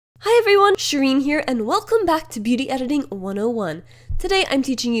Hi everyone, Shirin here and welcome back to Beauty Editing 101. Today I'm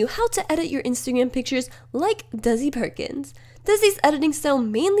teaching you how to edit your Instagram pictures like Desi Perkins. Desi's editing style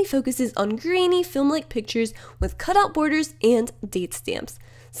mainly focuses on grainy film-like pictures with cutout borders and date stamps.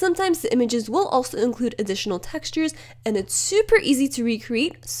 Sometimes the images will also include additional textures and it's super easy to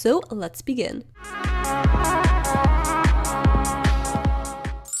recreate, so let's begin.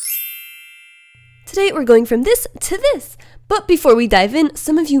 Today we're going from this to this. But before we dive in,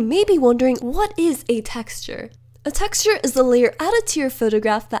 some of you may be wondering, what is a texture? A texture is the layer added to your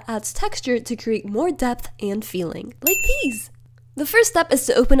photograph that adds texture to create more depth and feeling, like these. The first step is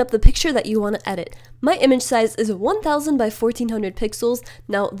to open up the picture that you want to edit. My image size is 1000 by 1400 pixels.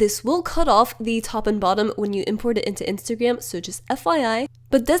 Now this will cut off the top and bottom when you import it into Instagram, so just FYI.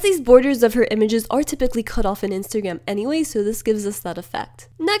 But Desi's borders of her images are typically cut off in Instagram anyway, so this gives us that effect.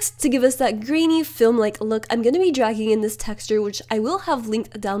 Next, to give us that grainy film-like look, I'm going to be dragging in this texture, which I will have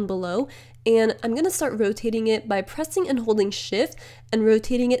linked down below. And I'm going to start rotating it by pressing and holding shift and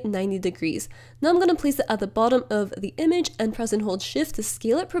rotating it 90 degrees. Now I'm going to place it at the bottom of the image and press and hold shift to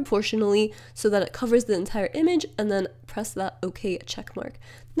scale it proportionally so that it covers the entire image, and then press that OK check mark.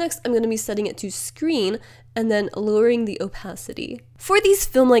 Next, I'm going to be setting it to screen and then lowering the opacity. For these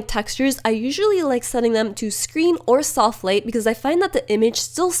film-like textures, I usually like setting them to screen or soft light because I find that the image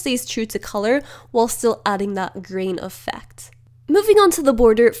still stays true to color while still adding that grain effect. Moving on to the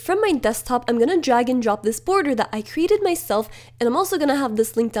border, from my desktop, I'm going to drag and drop this border that I created myself, and I'm also going to have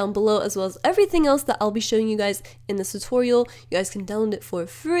this link down below as well as everything else that I'll be showing you guys in this tutorial. You guys can download it for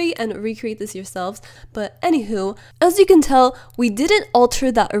free and recreate this yourselves. But anywho, as you can tell, we didn't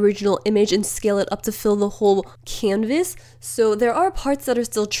alter that original image and scale it up to fill the whole canvas. So there are parts that are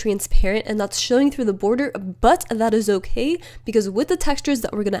still transparent and that's showing through the border, but that is okay because with the textures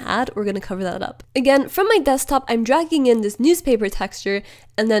that we're going to add, we're going to cover that up. Again, from my desktop, I'm dragging in this newspaper texture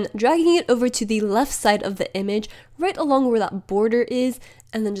and then dragging it over to the left side of the image, right along where that border is,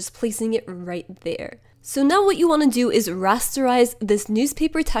 and then just placing it right there. So now what you want to do is rasterize this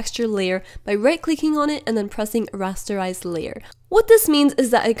newspaper texture layer by right-clicking on it and then pressing rasterize layer. What this means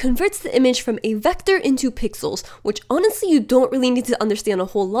is that it converts the image from a vector into pixels, which honestly you don't really need to understand a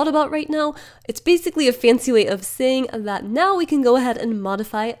whole lot about right now. It's basically a fancy way of saying that now we can go ahead and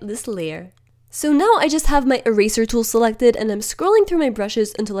modify this layer. So now I just have my eraser tool selected and I'm scrolling through my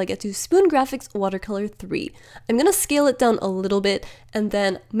brushes until I get to Spoon Graphics Watercolor 3. I'm going to scale it down a little bit and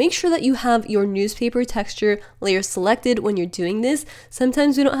then make sure that you have your newspaper texture layer selected when you're doing this.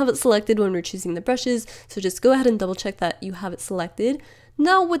 Sometimes we don't have it selected when we're choosing the brushes, so just go ahead and double check that you have it selected.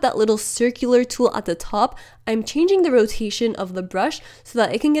 Now with that little circular tool at the top, I'm changing the rotation of the brush so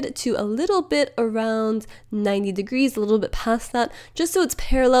that I can get it to a little bit around 90 degrees, a little bit past that, just so it's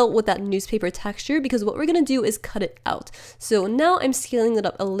parallel with that newspaper texture, because what we're going to do is cut it out. So now I'm scaling it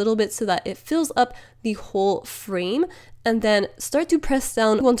up a little bit so that it fills up the whole frame, and then start to press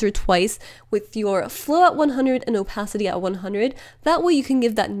down once or twice with your flow at 100 and opacity at 100. That way you can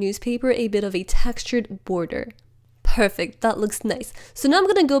give that newspaper a bit of a textured border. Perfect, that looks nice. So now I'm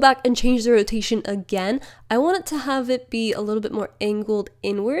going to go back and change the rotation again. I want it to have it be a little bit more angled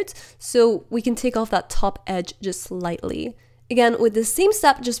inwards so we can take off that top edge just slightly. Again, with the same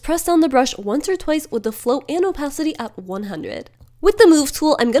step, just press down the brush once or twice with the flow and opacity at 100. With the move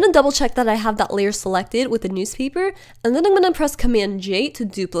tool, I'm going to double check that I have that layer selected with the newspaper, and then I'm going to press Command J to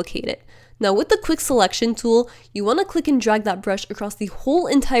duplicate it. Now with the quick selection tool, you want to click and drag that brush across the whole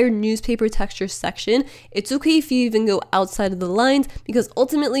entire newspaper texture section. It's okay if you even go outside of the lines because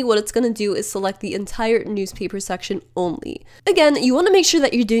ultimately what it's going to do is select the entire newspaper section only. Again, you want to make sure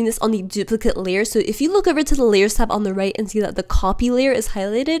that you're doing this on the duplicate layer, so if you look over to the layers tab on the right and see that the copy layer is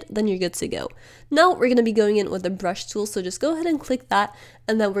highlighted, then you're good to go. Now we're going to be going in with the brush tool, so just go ahead and click that,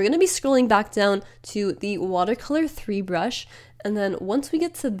 and then we're going to be scrolling back down to the Watercolor 3 brush, and then once we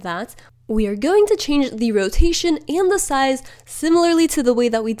get to that, we are going to change the rotation and the size similarly to the way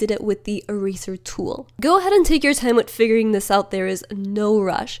that we did it with the eraser tool. Go ahead and take your time with figuring this out, there is no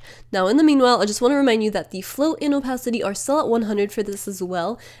rush. Now in the meanwhile, I just want to remind you that the flow and opacity are still at 100 for this as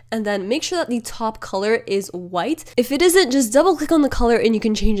well, and then make sure that the top color is white. If it isn't, just double click on the color and you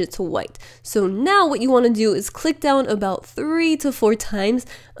can change it to white. So now what you want to do is click down about 3 to 4 times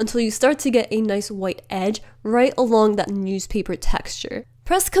until you start to get a nice white edge right along that newspaper texture.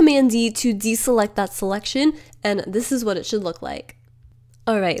 Press Command D to deselect that selection, and this is what it should look like.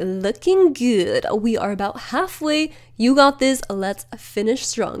 Alright, looking good. We are about halfway. You got this. Let's finish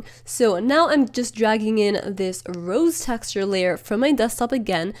strong. So now I'm just dragging in this rose texture layer from my desktop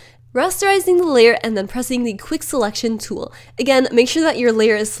again, rasterizing the layer, and then pressing the quick selection tool. Again, make sure that your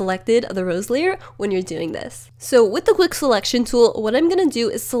layer is selected, the rose layer, when you're doing this. So with the quick selection tool, what I'm going to do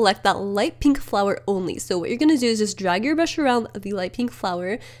is select that light pink flower only. So what you're going to do is just drag your brush around the light pink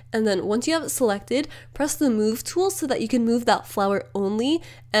flower, and then once you have it selected, press the move tool so that you can move that flower only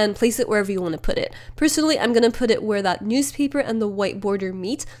and place it wherever you want to put it. Personally, I'm going to put it where that newspaper and the white border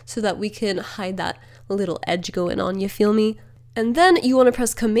meet so that we can hide that little edge going on, you feel me? And then you want to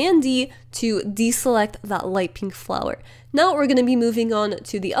press Command D to deselect that light pink flower. Now we're going to be moving on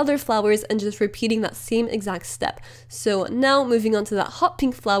to the other flowers and just repeating that same exact step. So now moving on to that hot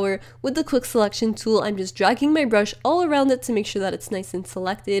pink flower, with the quick selection tool, I'm just dragging my brush all around it to make sure that it's nice and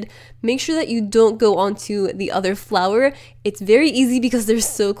selected. Make sure that you don't go onto the other flower. It's very easy because they're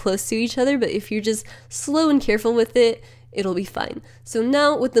so close to each other, but if you're just slow and careful with it, it'll be fine. So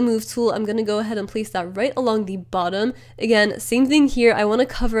now with the move tool, I'm going to go ahead and place that right along the bottom. Again, same thing here. I want to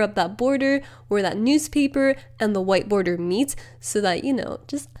cover up that border where that newspaper and the white border meet so that, you know,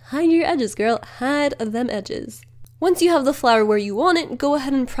 just hide your edges, girl. Hide them edges. Once you have the flower where you want it, go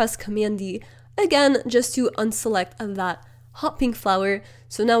ahead and press Command D again just to unselect that hot pink flower.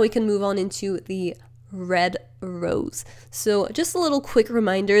 So now we can move on into the red rose. So just a little quick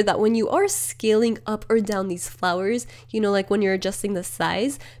reminder that when you are scaling up or down these flowers, you know, like when you're adjusting the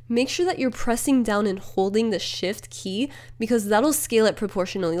size, make sure that you're pressing down and holding the shift key because that'll scale it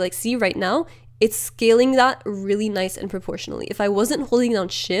proportionally. Like see right now, it's scaling that really nice and proportionally. If I wasn't holding down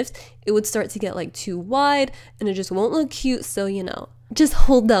shift, it would start to get like too wide and it just won't look cute. So, you know, just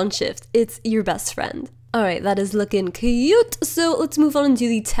hold down shift. It's your best friend. Alright, that is looking cute, so let's move on and do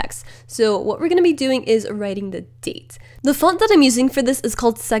the text. So what we're going to be doing is writing the date. The font that I'm using for this is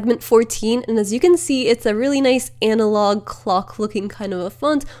called Segment 14, and as you can see, it's a really nice analog clock looking kind of a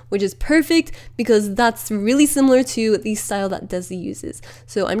font, which is perfect because that's really similar to the style that Desi uses.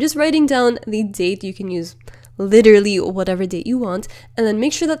 So I'm just writing down the date. You can use literally whatever date you want, and then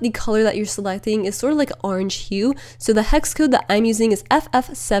make sure that the color that you're selecting is sort of like orange hue. So the hex code that I'm using is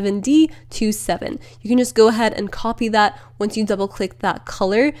FF7D27. You can just go ahead and copy that. Once you double click that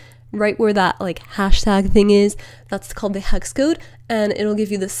color right where that like hashtag thing is, that's called the hex code, and it'll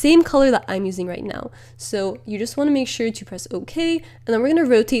give you the same color that I'm using right now. So you just want to make sure to press OK, and then we're going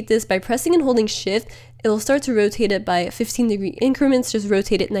to rotate this by pressing and holding shift. It'll start to rotate it by 15-degree increments, just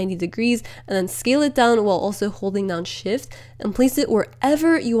rotate it 90 degrees, and then scale it down while also holding down shift, and place it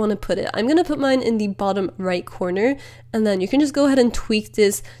wherever you want to put it. I'm going to put mine in the bottom right corner, and then you can just go ahead and tweak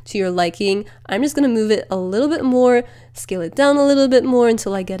this to your liking. I'm just going to move it a little bit more, scale it down a little bit more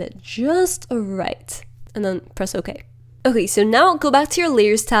until I get it just right, and then press OK. Okay, so now go back to your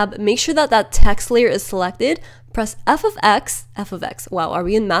layers tab, make sure that that text layer is selected, press F of X, wow, are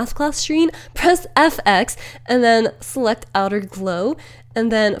we in math class, Shirin? Press FX, and then select outer glow.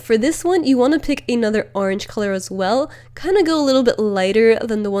 And then for this one, you want to pick another orange color as well. Kind of go a little bit lighter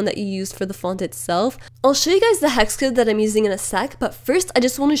than the one that you used for the font itself. I'll show you guys the hex code that I'm using in a sec, but first I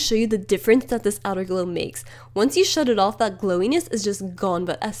just want to show you the difference that this outer glow makes. Once you shut it off, that glowiness is just gone,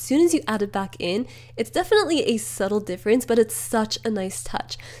 but as soon as you add it back in, it's definitely a subtle difference, but it's such a nice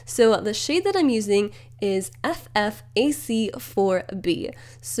touch. So the shade that I'm using is FFAC4B.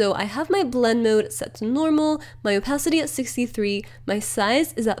 So I have my blend mode set to normal, my opacity at 63, my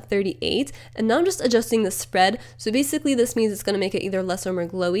size is at 38, and now I'm just adjusting the spread. So basically this means it's going to make it either less or more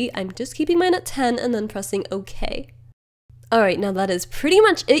glowy. I'm just keeping mine at 10 and then pressing OK. Alright, now that is pretty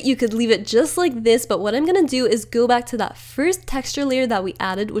much it. You could leave it just like this, but what I'm going to do is go back to that first texture layer that we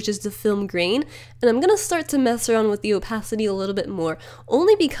added, which is the film grain, and I'm going to start to mess around with the opacity a little bit more,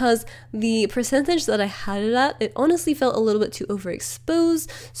 only because the percentage that I had it at, it honestly felt a little bit too overexposed,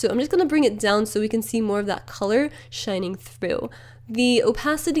 so I'm just going to bring it down so we can see more of that color shining through. The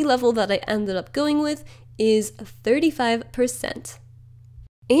opacity level that I ended up going with is 35%.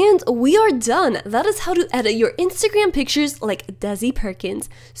 And we are done. That is how to edit your Instagram pictures like Desi Perkins.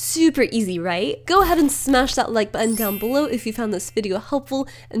 Super easy, right? Go ahead and smash that like button down below if you found this video helpful,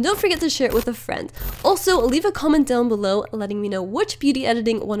 and don't forget to share it with a friend. Also, leave a comment down below letting me know which beauty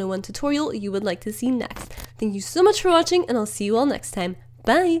editing 101 tutorial you would like to see next. Thank you so much for watching, and I'll see you all next time.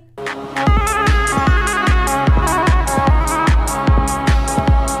 Bye!